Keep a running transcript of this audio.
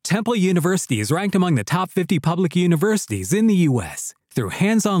Temple University is ranked among the top 50 public universities in the U.S. Through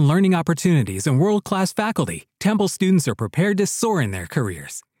hands-on learning opportunities and world-class faculty, Temple students are prepared to soar in their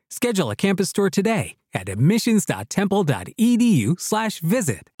careers. Schedule a campus tour today at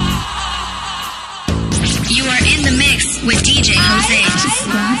admissions.temple.edu/visit. You are in the mix with DJ Jose.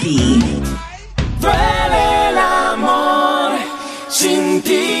 Scrappy. Duele el amor sin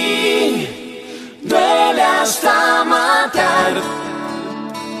ti, duele hasta matar.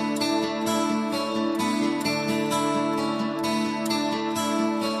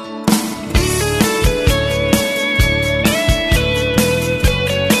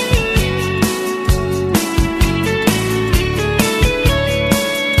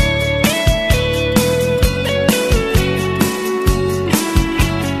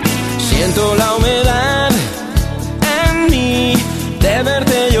 Siento la humedad en mí de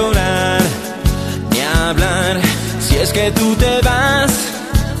verte llorar, ni hablar. Si es que tú te vas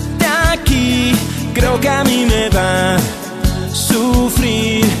de aquí, creo que a mí me va a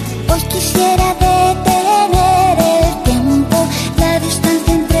sufrir. Hoy quisiera detener el tiempo, la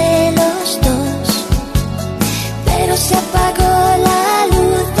distancia entre los dos, pero se apagó la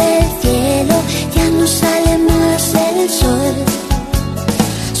luz del cielo, ya no sale más el sol.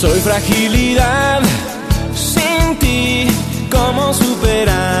 Soy fragilidad sin ti, ¿cómo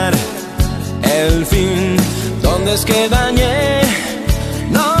superar el fin? ¿Dónde es que dañé?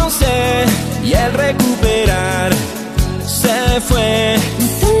 No sé, y el recuperar se fue. Ni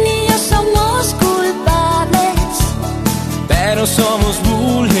tú ni yo somos culpables, pero somos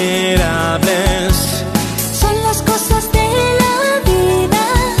vulnerables. son las cosas de la vida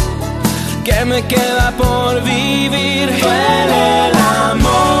 ¿Qué me queda por vivir? Duele el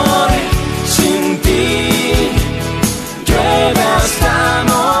amor sin ti, llueve hasta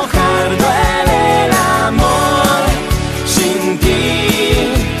mojar. Duele el amor sin ti,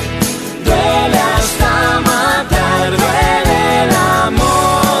 duele hasta matar. Duele el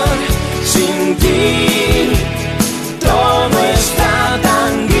amor sin ti, todo está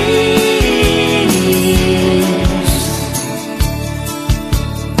tan gris.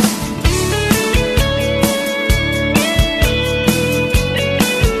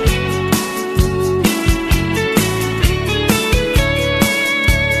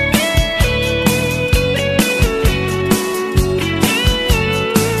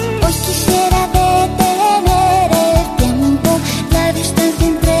 Hoy quisiera detener el tiempo, la distancia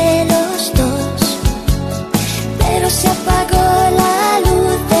entre los dos, pero se apagó la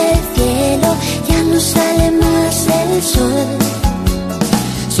luz del cielo, ya no sale más el sol.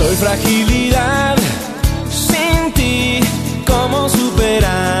 Soy fragilidad sin ti, ¿cómo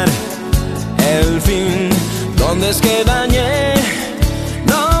superar el fin? ¿Dónde es que dañé?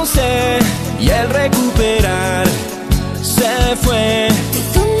 No sé, y el recuperar se fue. Ni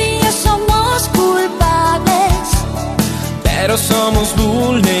tú ni yo somos culpables, Pero somos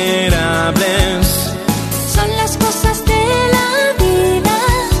vulnerables. son las cosas de la vida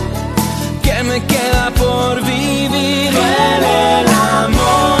 ¿Qué me queda por vivir? Duele el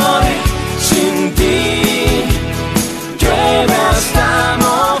amor sin ti, llueve hasta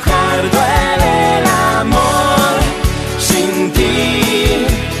mojar. Duele el amor sin ti,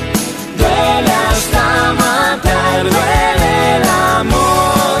 duele hasta matar. Duele el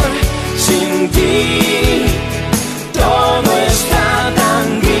amor sin ti, todo está tan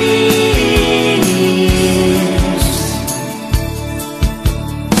gris.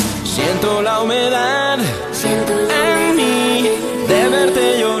 Siento la humedad en mí de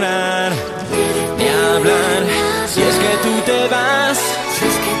verte llorar, ni hablar. Si es que tú te vas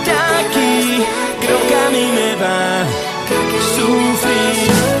de aquí, creo que a mí me va a sufrir.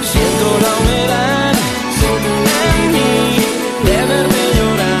 Siento la humedad en mí de verte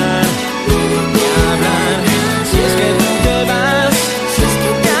llorar, ni hablar. Si es que tú te vas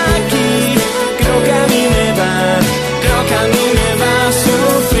de aquí, creo que a mí me va a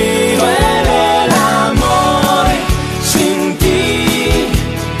sufrir. Duele el amor sin ti,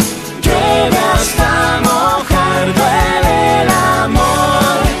 llueve hasta mojar. Duele el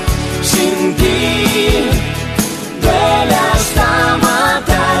amor sin ti, duele hasta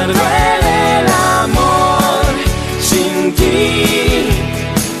matar. Duele el amor sin ti,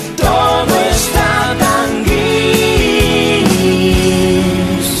 todo está tan gris.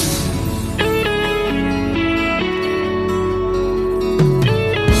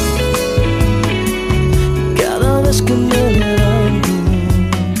 Cada vez que me levanto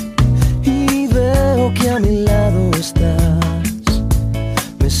y veo que a mi lado estás,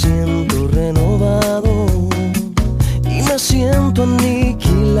 me siento renovado y me siento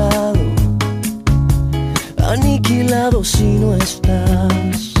aniquilado, aniquilado si no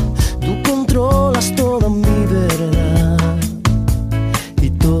estás.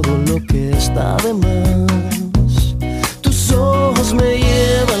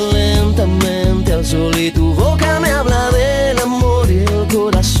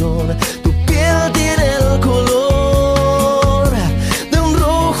 corazón. Tu piel tiene el color de un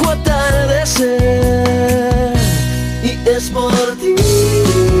rojo atardecer, y es por ti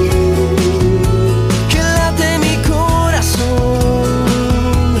que late mi corazón,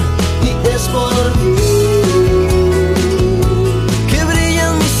 y es por ti que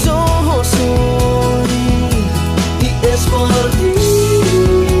brillan mis ojos hoy, y es por ti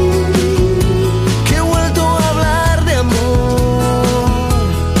que he vuelto a hablar de amor,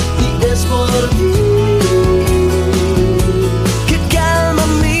 y es por ti que calma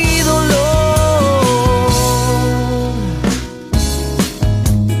mi dolor.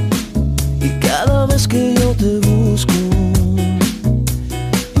 Y cada vez que yo te busco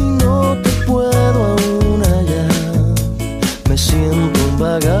y no te puedo aún hallar, me siento un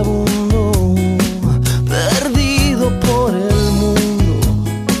vagabundo perdido por el mundo,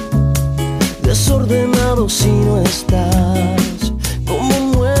 desordenado si no estás. ¿Cómo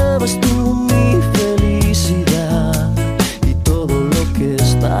mueves tú mi felicidad y todo lo que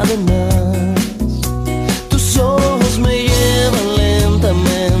está de más? Tus ojos me llevan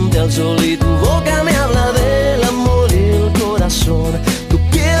lentamente al sol y tu boca me habla del amor y el corazón. Tu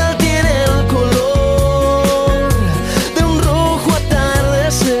piel tiene el color de un rojo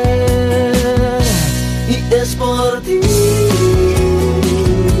atardecer, y es por ti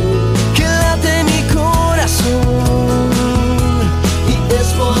que late mi corazón, y es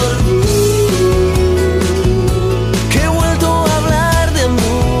por ti que he vuelto a hablar de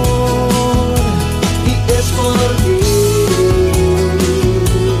amor, y es por ti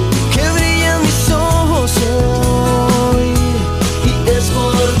que brillan mis ojos hoy, y es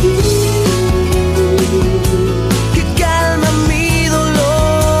por ti que calma mi dolor.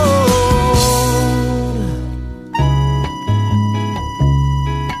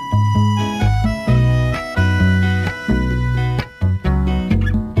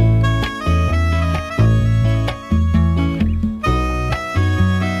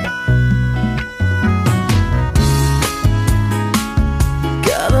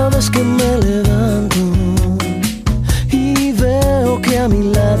 Cada vez que me levanto y veo que a mi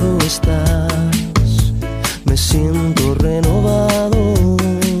lado estás, me siento renovado.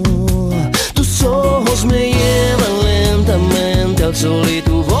 Tus ojos me llevan lentamente al sol y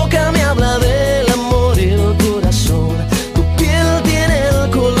tu boca me habla del amor y el corazón. Tu piel tiene el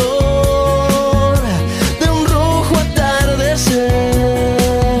color de un rojo atardecer,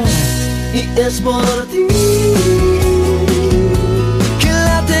 y es por ti que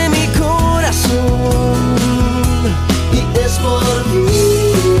late mi corazón, y es por ti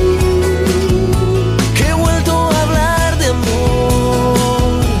que he vuelto a hablar de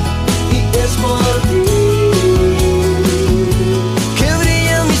amor, y es por ti que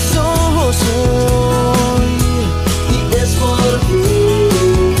brillan mis ojos hoy, y es por ti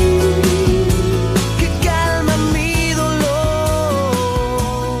que calma mi dolor,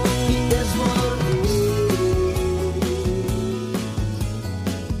 y es por ti.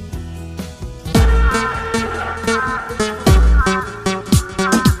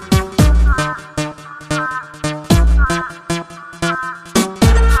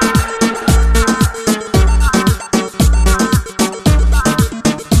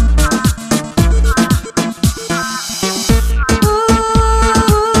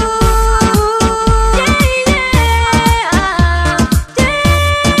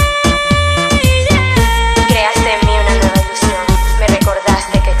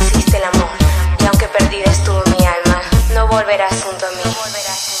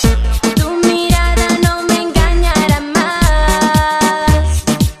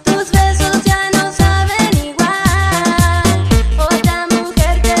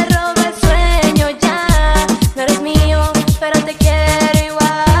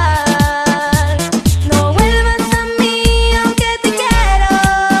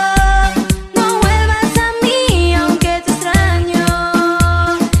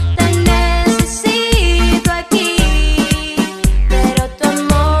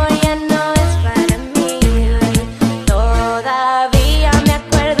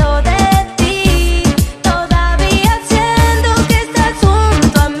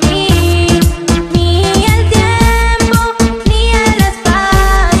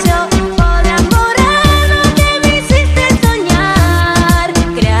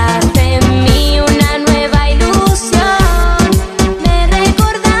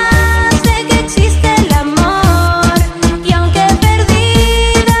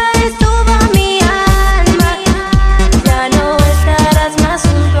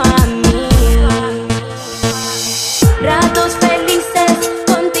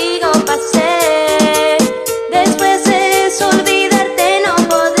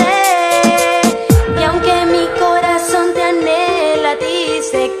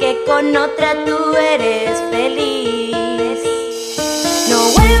 con otra tú eres feliz. No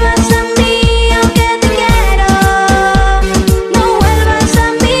vuelvas a mí aunque te quiero, no vuelvas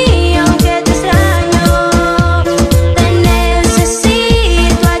a mí aunque te extraño. Te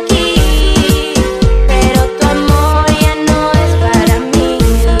necesito aquí, pero tu amor ya no es para mí.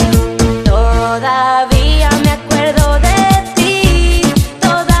 Todavía me acuerdo de ti,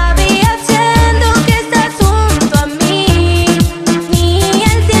 todavía siento que estás junto a mí. Ni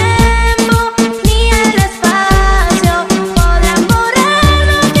el tiempo ni el espacio podrán borrar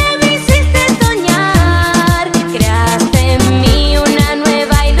lo que me hiciste soñar. Creaste en mí una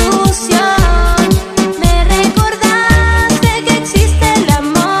nueva ilusión, me recordaste que existe el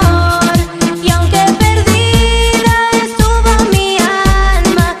amor. Y aunque perdida estuvo mi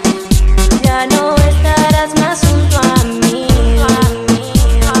alma, ya no estarás más junto a mí.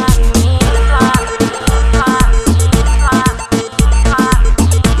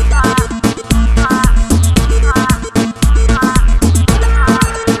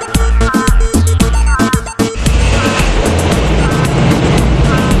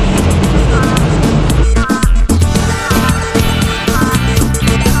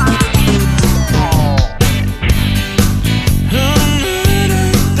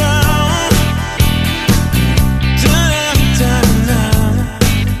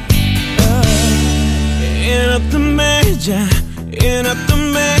 Era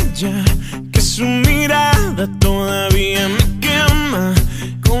tan bella que su mirada todavía me quema.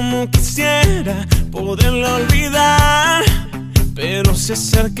 Como quisiera poderla olvidar, pero se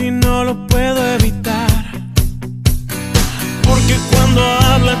acerca y no lo puedo evitar. Porque cuando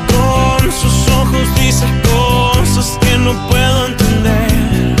habla con sus ojos dice cosas que no puedo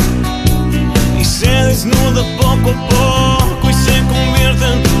entender, y se desnuda poco a poco y se convierte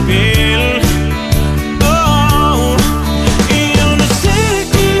en tu piel. Oh, y yo no sé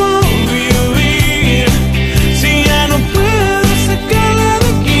cómo vivir si ya no puedo sacarla de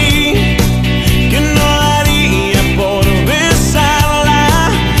aquí. Que no daría por besarla,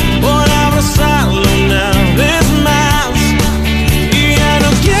 por abrazarla una vez más. Y ya no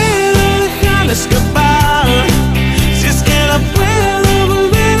quiero dejarla escapar, si es que la puedo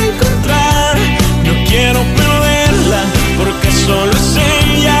volver a encontrar. No quiero perderla porque solo es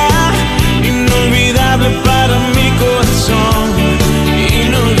ella, inolvidable para mi corazón.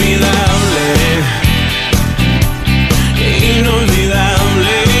 Inolvidable,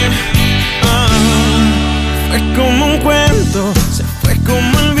 inolvidable. Fue como un cuento, se fue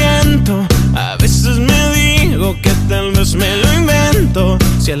como el viento. A veces me digo que tal vez me lo invento.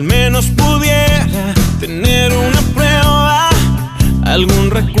 Si al menos pudiera tener una prueba,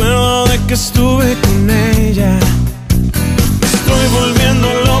 algún recuerdo de que estuve con ella. Me estoy volviendo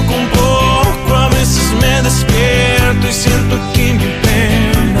loco un poco, a veces me despierto y siento aquí mi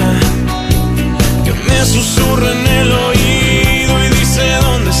pena, que me susurra en el oído y dice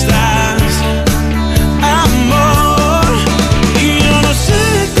 ¿dónde estás, amor? Y yo no sé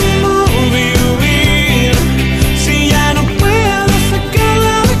cómo vivir si ya no puedo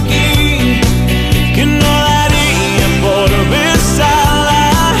sacarla de aquí. Que no daría por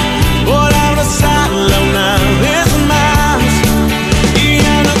besarla, por abrazarla una vez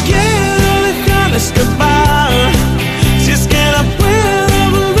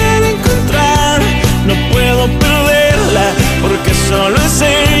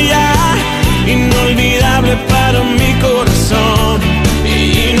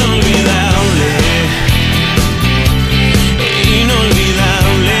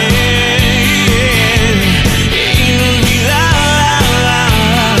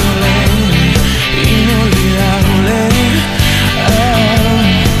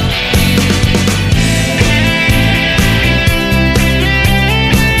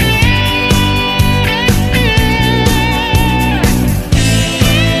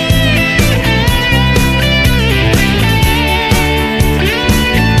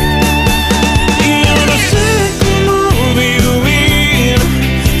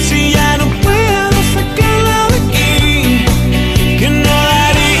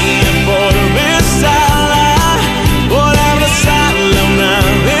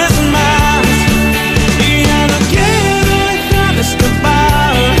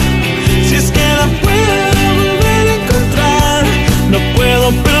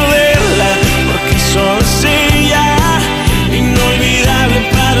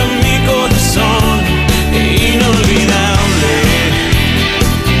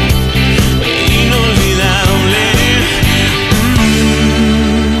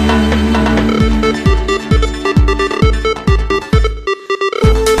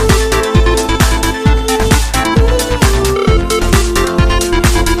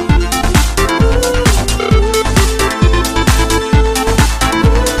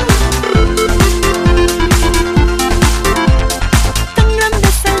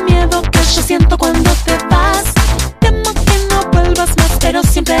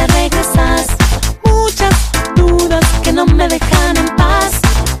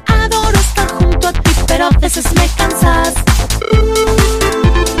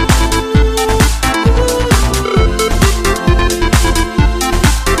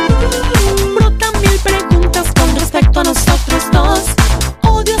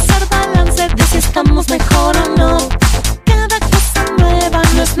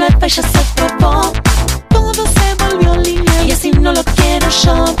y ya se probó. Todo se volvió lineal y así no lo quiero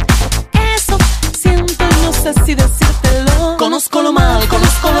yo. Eso siento y no sé si decírtelo. Conozco lo mal,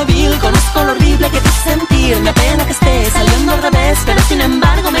 conozco lo vil, conozco lo horrible que te hice sentir. Me apena que esté saliendo al revés, pero sin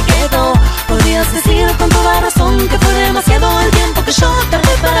embargo me quedo. Podrías decir con toda razón que fue demasiado el tiempo que yo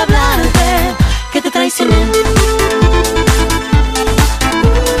tardé para hablarte, que te traicioné.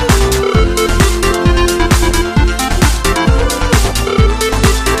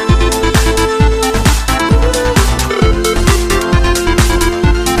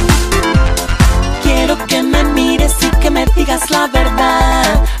 Digas la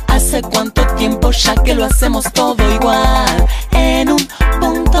verdad, ¿hace cuánto tiempo ya que lo hacemos todo igual? En un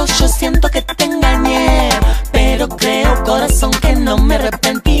punto yo siento que te engañé, pero creo corazón que no me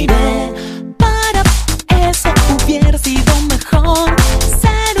arrepentiré. Para eso hubiera sido mejor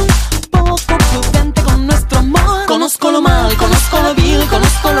ser un poco prudente con nuestro amor. Conozco lo mal, conozco lo vil,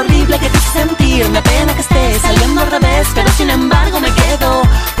 conozco lo horrible que te hice sentir. Me apena que esté saliendo al revés, pero sin embargo me quedo.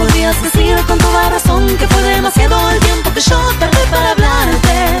 Podrías decir con toda razón que fue demasiado el tiempo que yo tardé para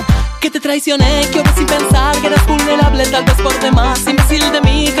hablarte, que te traicioné, que obra sin pensar que eras vulnerable, tal vez por demás. Imbécil de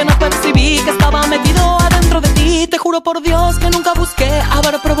mí, que no percibí que estaba metido adentro de ti. Te juro por Dios que nunca busqué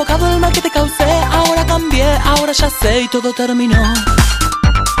haber provocado el mal que te causé. Ahora cambié, ahora ya sé y todo terminó.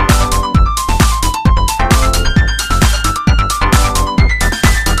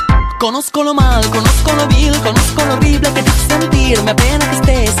 Conozco lo mal, conozco lo vil, conozco lo horrible que te hice sentir. Me apena que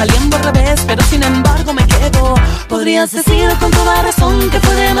esté saliendo al revés, pero sin embargo me quedo. Podrías decir con toda razón que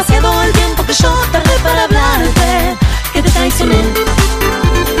fue demasiado el tiempo que yo tardé para hablarte, que te traicioné.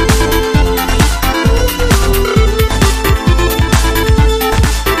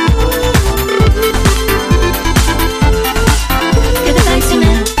 Que te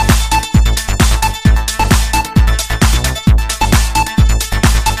traicioné.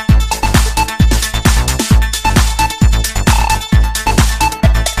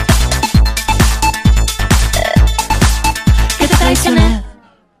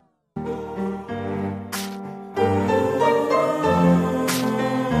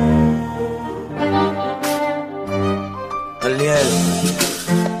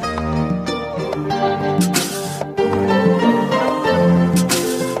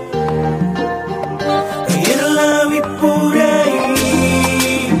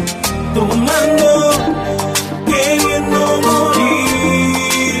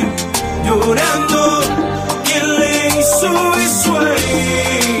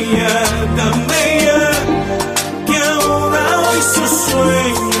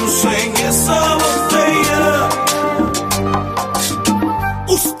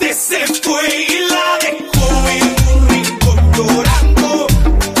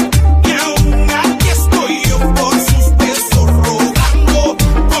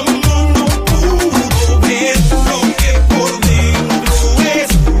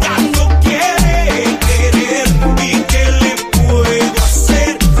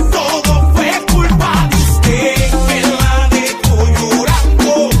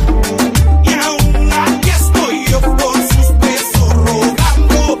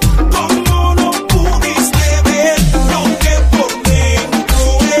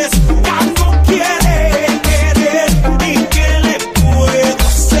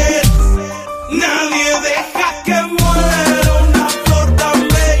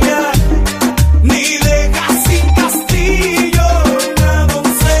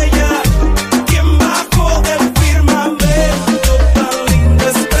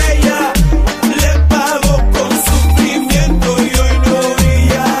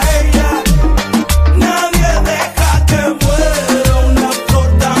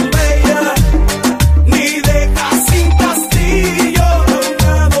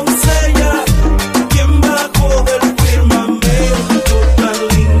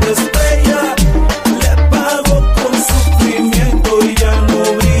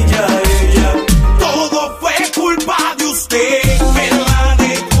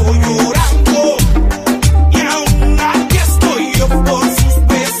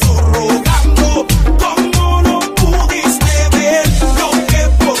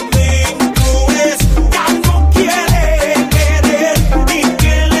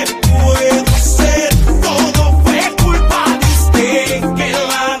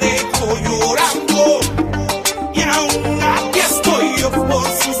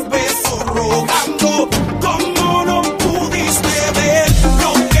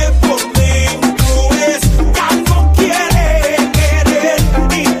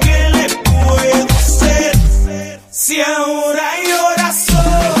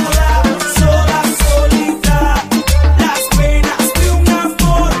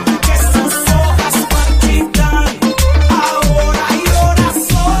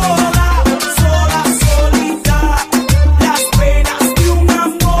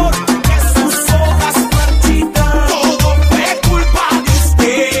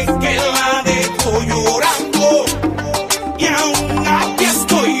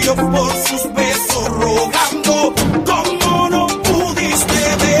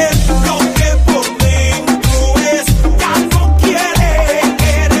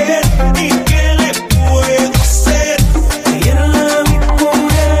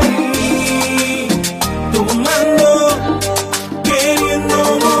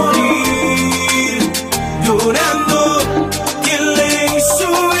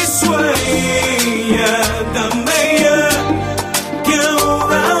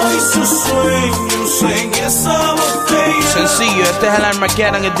 Este es el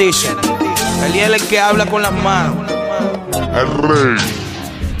Armageddon Edition. El es el que habla con las manos. El rey.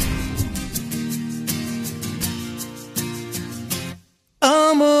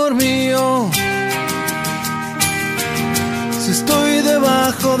 Amor mío, si estoy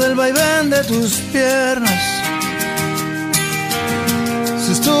debajo del vaivén de tus piernas,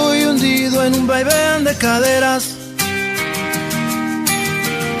 si estoy hundido en un vaivén de caderas,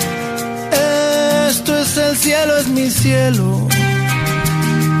 esto es el cielo, es mi cielo.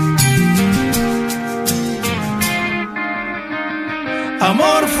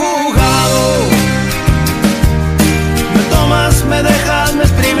 Amor fugado, me tomas, me dejas, me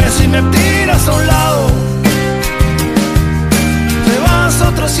exprimes y me tiras a un lado. Te vas a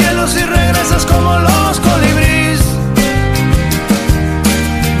otros cielos y regresas como los colibríes.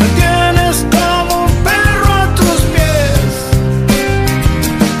 Me tienes como un perro a tus pies.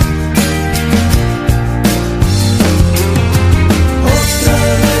 Otra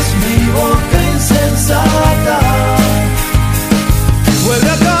vez mi boca insensata vuelve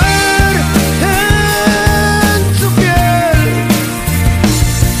a caer en tu piel.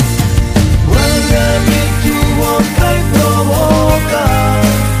 Vuelve a abrir tu boca y provoca.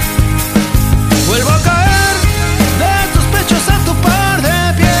 Vuelvo a caer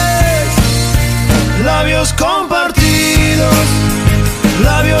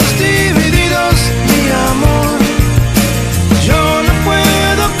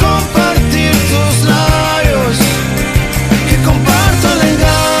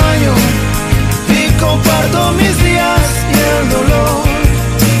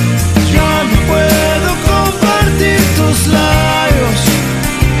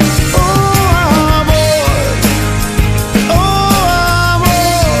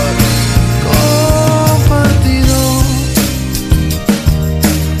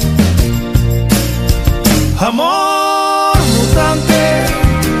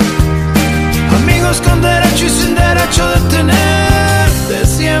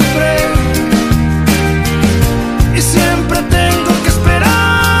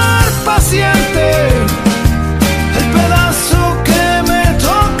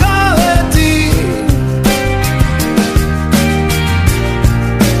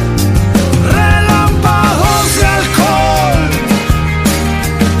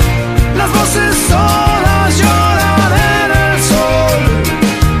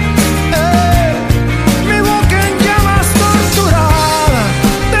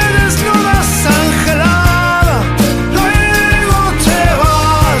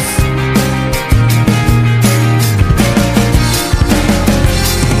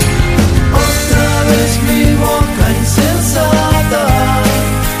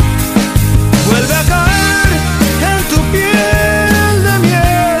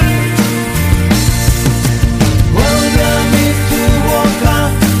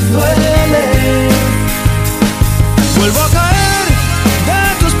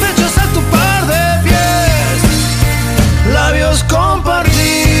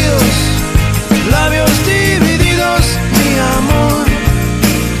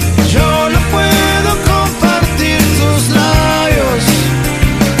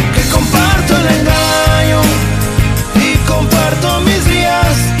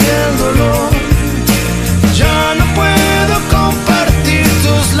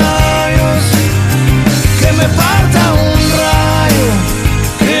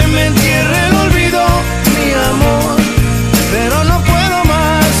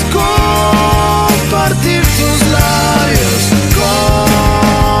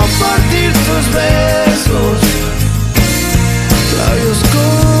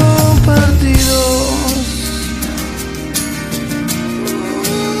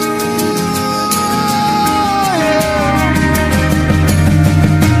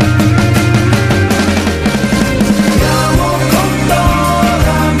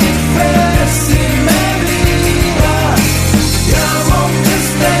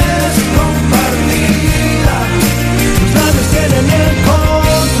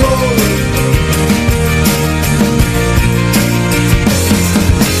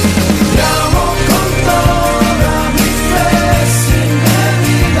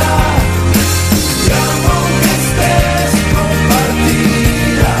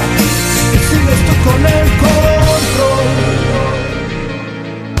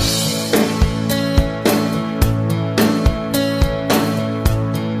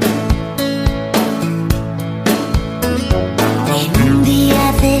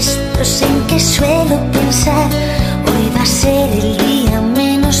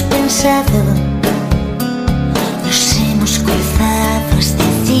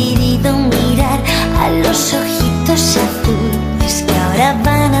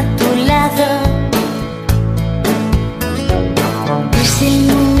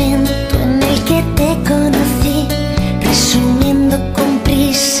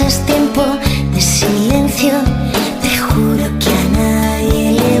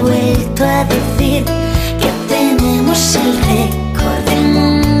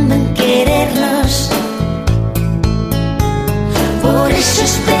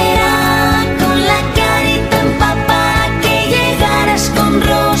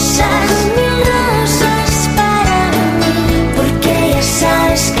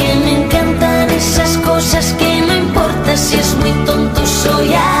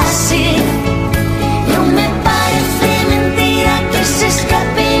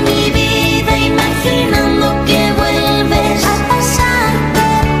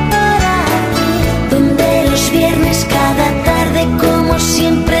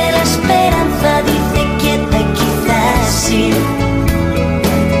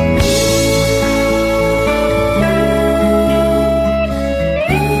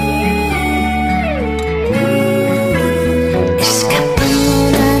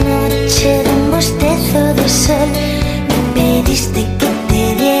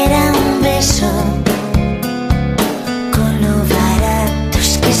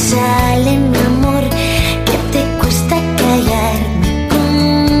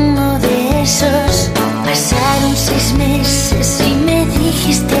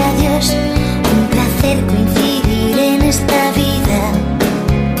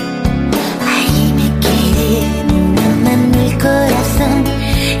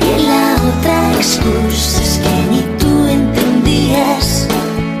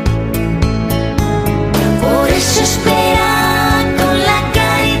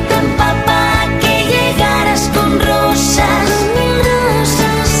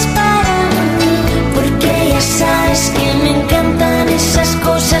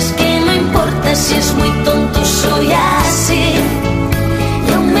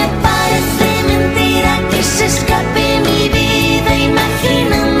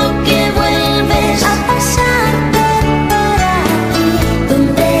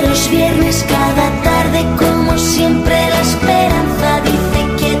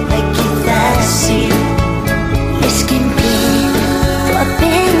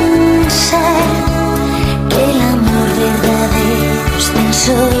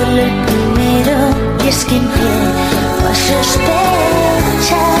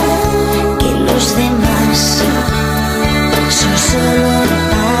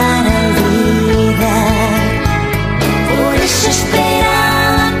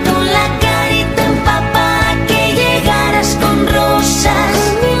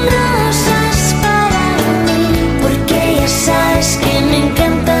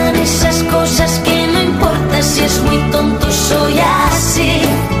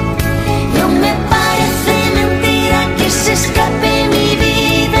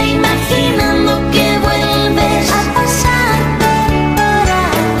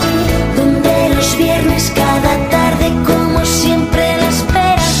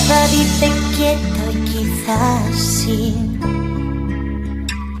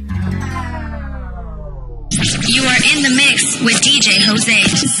You're in the mix with DJ Jose.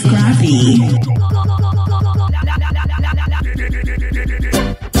 Scrappy.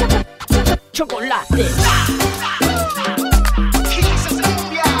 Chocolate.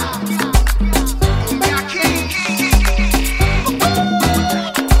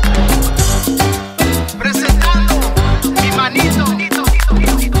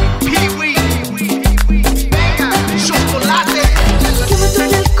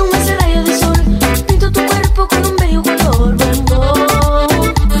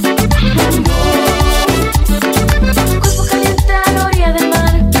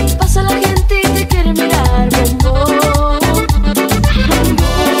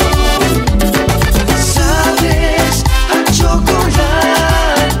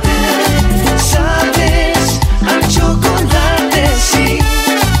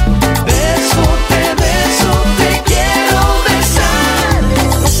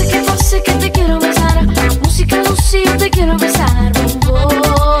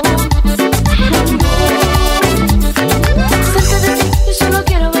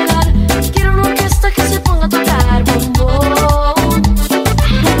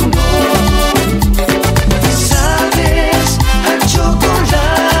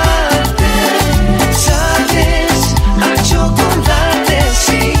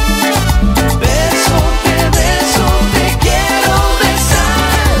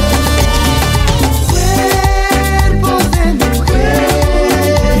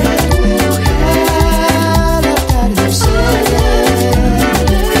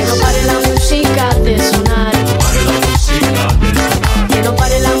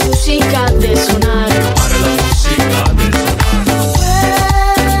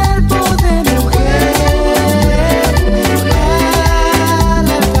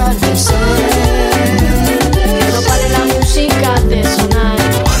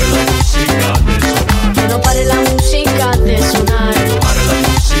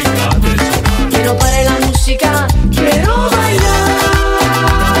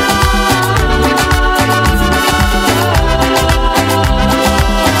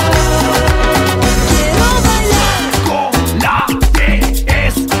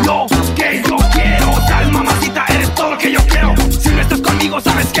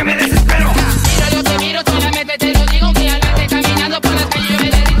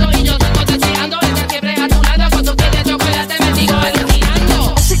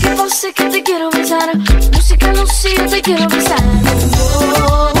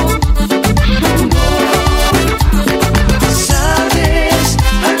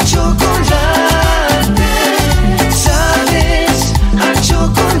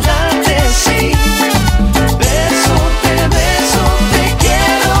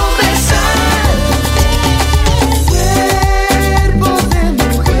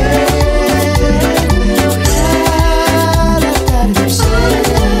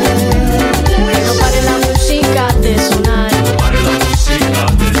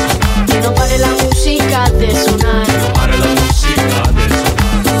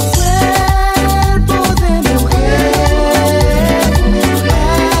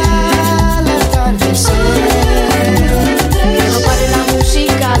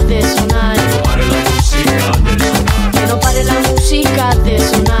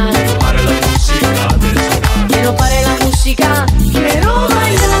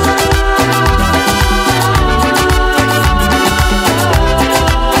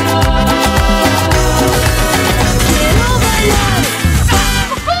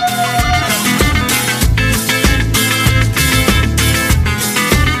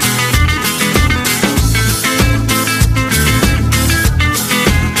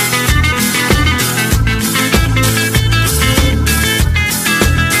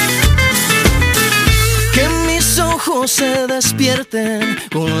 Se despierten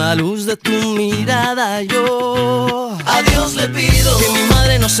con la luz de tu mirada. Yo a Dios le pido que mi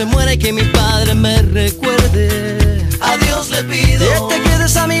madre no se muera y que mi padre me recuerde. A Dios le pido que te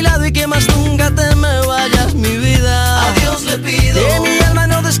quedes a mi lado y que más nunca te me vayas, mi vida. A Dios le pido que mi alma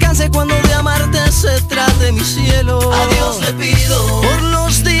no descanse cuando de amarte se trate, mi cielo. A Dios le pido por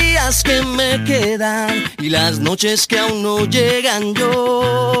los días que me quedan y las noches que aún no llegan.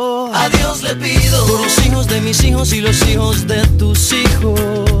 Yo a Dios le pido por los hijos de mis hijos y los hijos de tus hijos.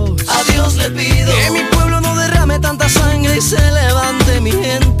 A Dios le pido que mi pueblo no derrame tanta sangre y se levante mi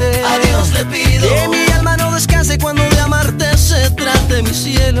gente. A Dios le pido que mi alma no descanse cuando de amarte se trate, mi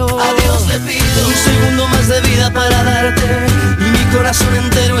cielo. A Dios le pido un segundo más de vida para darte y mi corazón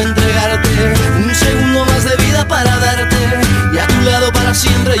entero entregarte. Un segundo más de vida para darte y a tu lado para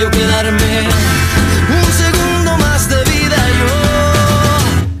siempre yo quedarme. Un segundo más de vida yo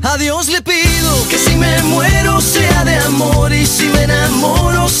a Dios le pido que si me muero sea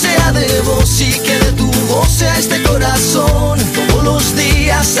y que de tu voz sea este corazón. Todos los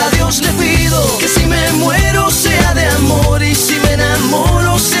días a Dios le pido que si me muero sea de amor y si me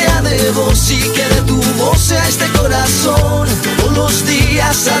enamoro sea de vos y que de tu voz sea este corazón. Todos los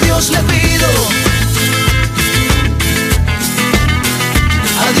días a Dios le pido.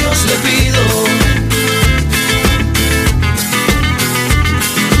 A Dios le pido.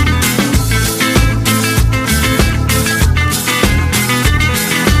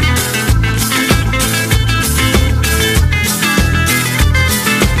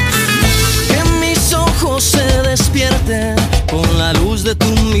 Con la luz de tu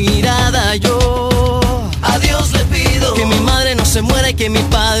mirada yo a Dios le pido que mi madre no se muera y que mi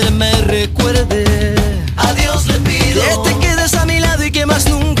padre me recuerde. A Dios le pido que te quedes a mi lado y que más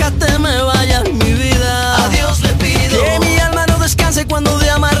nunca te me vayas mi vida. A Dios le pido que mi alma no descanse cuando de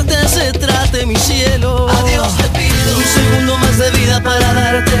amarte se trate mi cielo. A Dios le pido un segundo más de vida para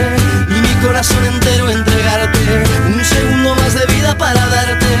darte y mi corazón entero entregarte. Un segundo más de vida para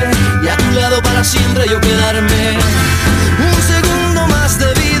darte y a tu lado para siempre yo quedarme. Un segundo más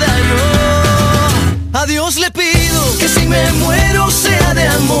de vida yo a Dios le pido que si me muero sea de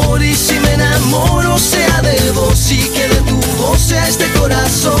amor y si me enamoro sea de vos y que de tu voz sea este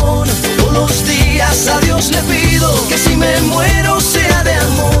corazón. Todos los días a Dios le pido que si me muero sea de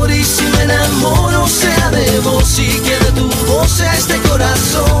amor y si me enamoro sea de vos y que de tu voz sea este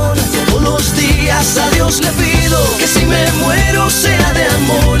corazón. Todos los días a Dios le pido que si me muero sea de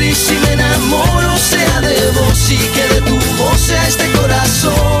amor y si me enamoro sea de vos y que de tu voz sea este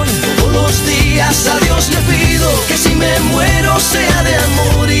corazón. Todos los días a Dios le pido que si me muero sea de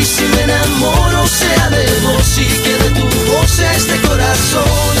amor y si me enamoro sea de vos y que de tu voz sea este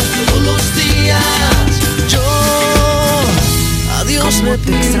corazón. Todos los días yo a Dios le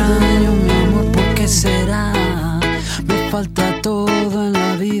pido. Te extraño, mi amor, ¿por qué será? Me falta todo en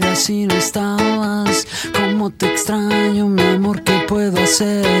la vida si no estabas. Cómo te extraño, mi amor, ¿qué puedo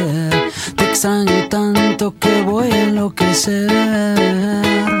hacer? Te extraño tanto que voy a enloquecer.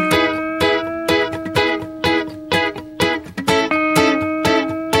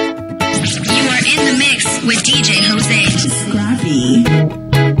 With DJ Jose. Scrappy.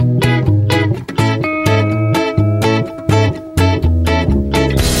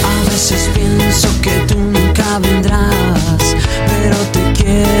 A veces pienso que tú nunca vendrás, pero te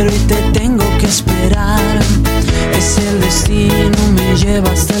quiero y te tengo que esperar. Es el destino, me lleva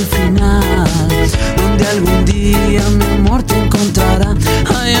hasta el final, donde algún día mi amor te encontrará.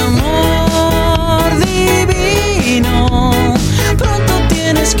 Ay, amor divino, pronto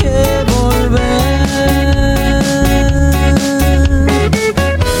tienes que volver.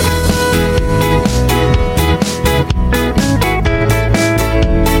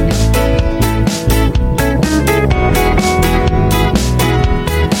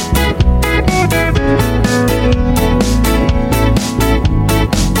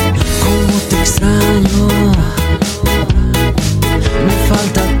 Cómo te extraño, me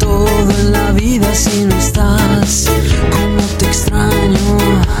falta todo en la vida si no estás. Cómo te extraño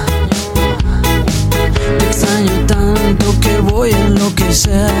tanto que voy a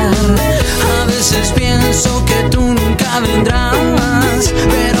enloquecer. A veces pienso que tú nunca vendrás,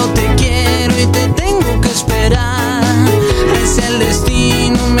 pero te quiero y te tengo que esperar. Es el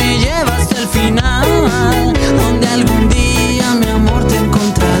destino, me lleva hasta el final, donde algún día mi amor te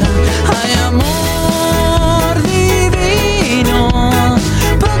encontrará. Ay, amor divino,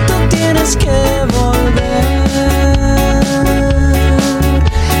 pronto tienes que volver.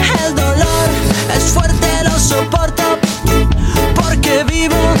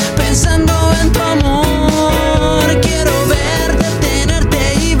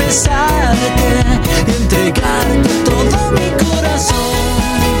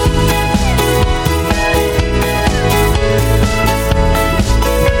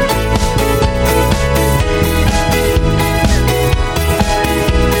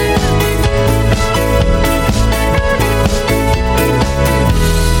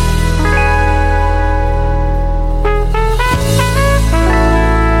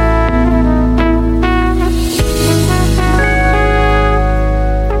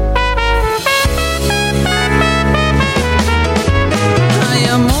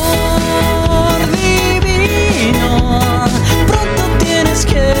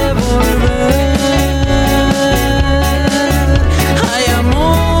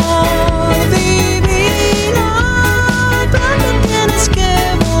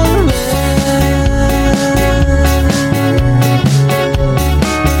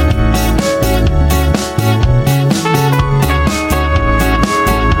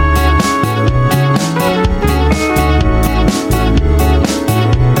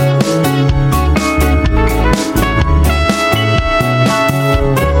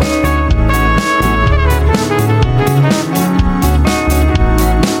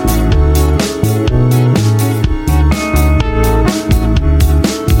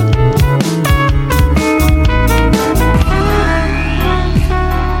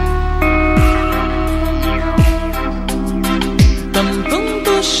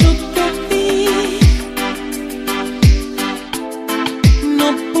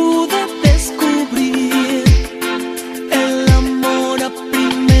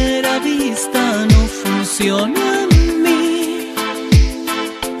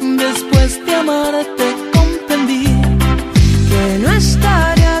 amarte comprendí que no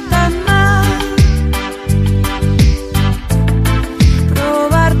estaría tan mal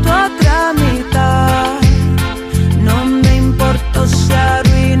probar tu otra mitad. No me importó si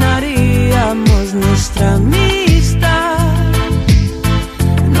arruinaríamos nuestra amistad.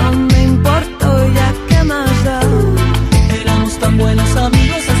 No me importó, ya que más da. Éramos tan buenos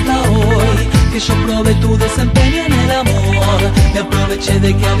amigos hasta hoy que yo probé tu desempeño en el amor. Me aproveché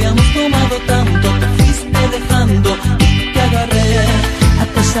de que habíamos tomado tanto, te fuiste dejando y te agarré. A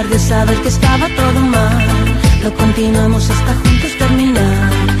pesar de saber que estaba todo mal, lo continuamos hasta juntos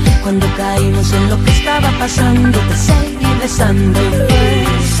terminar. Cuando caímos en lo que estaba pasando, te seguí besando y fue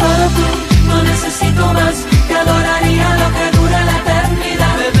solo tú, no necesito más. Te adoraría lo que dura la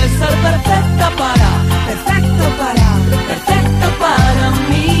eternidad. Debes ser perfecta para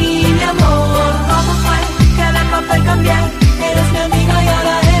mí, mi amor. ¿Cómo fue que de papel cambié? Eres mi amiga y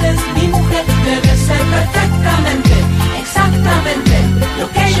ahora eres mi mujer. Debes ser perfectamente, exactamente lo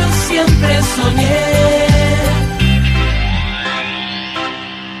que yo siempre soñé.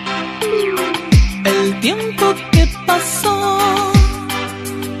 El tiempo que pasó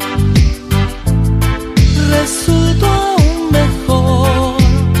resultó aún mejor.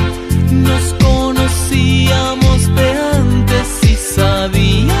 Nos conocíamos de antes y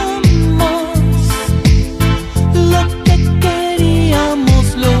sabíamos lo que queríamos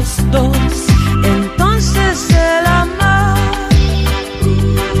los dos. Entonces el amor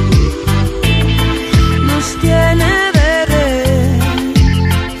nos tiene de rey.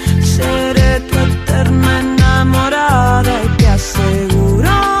 Seré tu eterna enamorada y te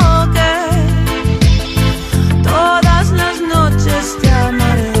aseguro que todas las noches te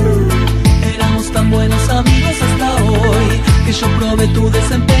amaré. Éramos tan buenos amigos hasta hoy que yo probé tu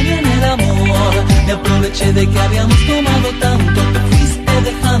desempeño en el amor. Me aproveché de que habíamos tomado tanto, te fuiste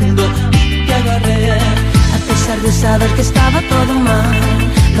dejando y te agarré. A pesar de saber que estaba todo mal,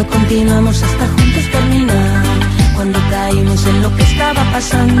 lo continuamos hasta juntos terminar. Cuando caímos en lo que estaba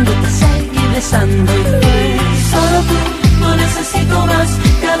pasando, te seguí besando y fue solo tú, no necesito más.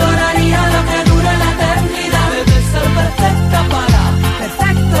 Te adoraría lo que dura la eternidad. Debes ser perfecta para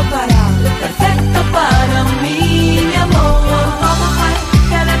mí, mi amor. ¿Cómo fue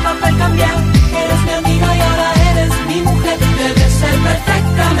que de papel cambié? Eres mi amiga y ahora eres mi mujer. Debes ser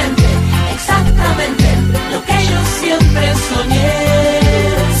perfectamente, exactamente lo que yo siempre soñé.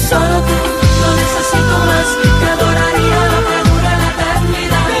 Solo tú, no necesito más. Te adoraría lo que dura la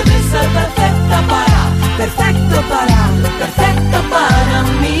eternidad. Debes ser perfecta para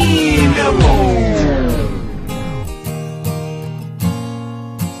mí, mi amor.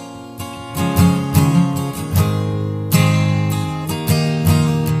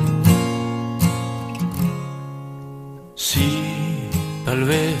 Si tal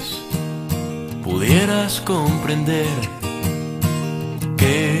vez pudieras comprender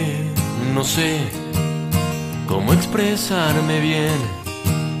que no sé cómo expresarme bien.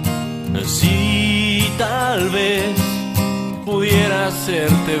 Si tal vez pudiera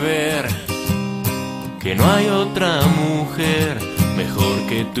hacerte ver que no hay otra mujer mejor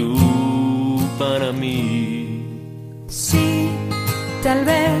que tú para mí. Sí, tal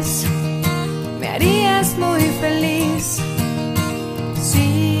vez me harías muy feliz.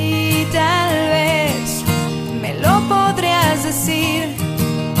 Sí, tal vez me lo podrías decir.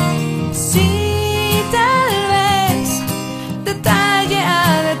 Sí, tal vez detalle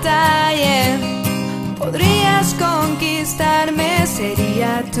a detalle podrías conquistarme,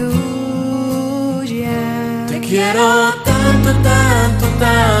 sería tuya. Te quiero tanto, tanto,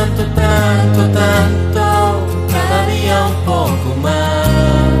 tanto, tanto, tanto, cada día un poco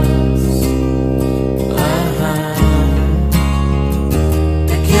más. Ajá.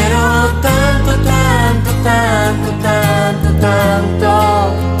 Te quiero tanto, tanto, tanto, tanto, tanto,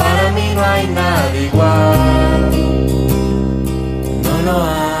 para mí no hay nada igual. No lo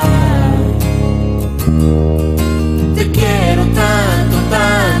hay. Te quiero tanto,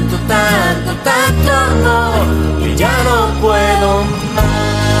 tanto, tanto, tanto, amor, que ya no puedo más.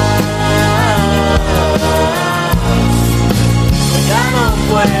 Ya no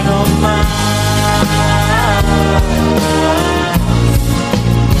puedo más.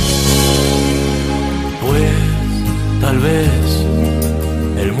 Pues tal vez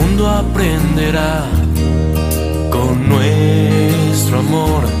el mundo aprenderá con nuestro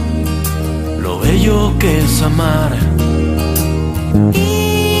amor lo bello que es amar. Y